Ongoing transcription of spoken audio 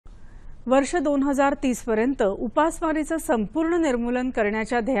वर्ष 2030 पर्यंत उपासमारीचं संपूर्ण निर्मूलन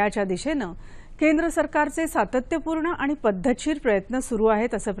करण्याच्या ध्येयाच्या दिशेनं केंद्र सरकारचे सातत्यपूर्ण आणि पद्धतशीर प्रयत्न सुरू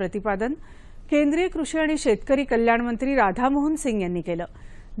आहेत असं प्रतिपादन केंद्रीय कृषी आणि शेतकरी कल्याण मंत्री राधामोहन सिंग यांनी केलं।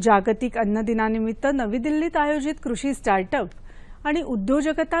 जागतिक अन्न दिनानिमित्त नवी दिल्लीत आयोजित कृषी स्टार्टअप आणि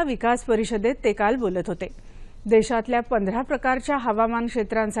उद्योजकता विकास परिषदेत ते काल बोलत होते। देशातल्या 15 प्रकारच्या हवामान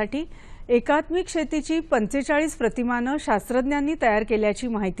क्षेत्रांसाठी एकात्मिक शेतीची 45 प्रतिमानं शास्त्रज्ञांनी तयार केल्याची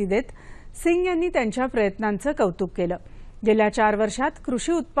माहिती देत सिंग यांनी त्यांच्या प्रयत्नांचं कौतुक केलं। गेल्या 4 वर्षात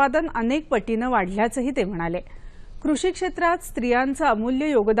कृषी उत्पादन अनेक पटीनं वाढल्याचंही ते म्हणाले। कृषी क्षेत्रात स्त्रियांचं अमूल्य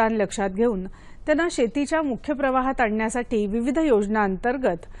योगदान लक्षात घेऊन त्यांना शेतीच्या मुख्य प्रवाहात आणण्यासाठी विविध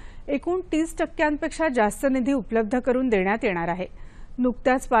योजनांअंतर्गत एकूण 30% जास्त निधी उपलब्ध करून देण्यात येणार आहे।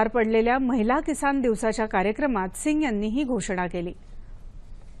 नुकत्याच पार पडलेल्या महिला किसान दिवसाच्या कार्यक्रमात सिंग यांनी ही घोषणा केली।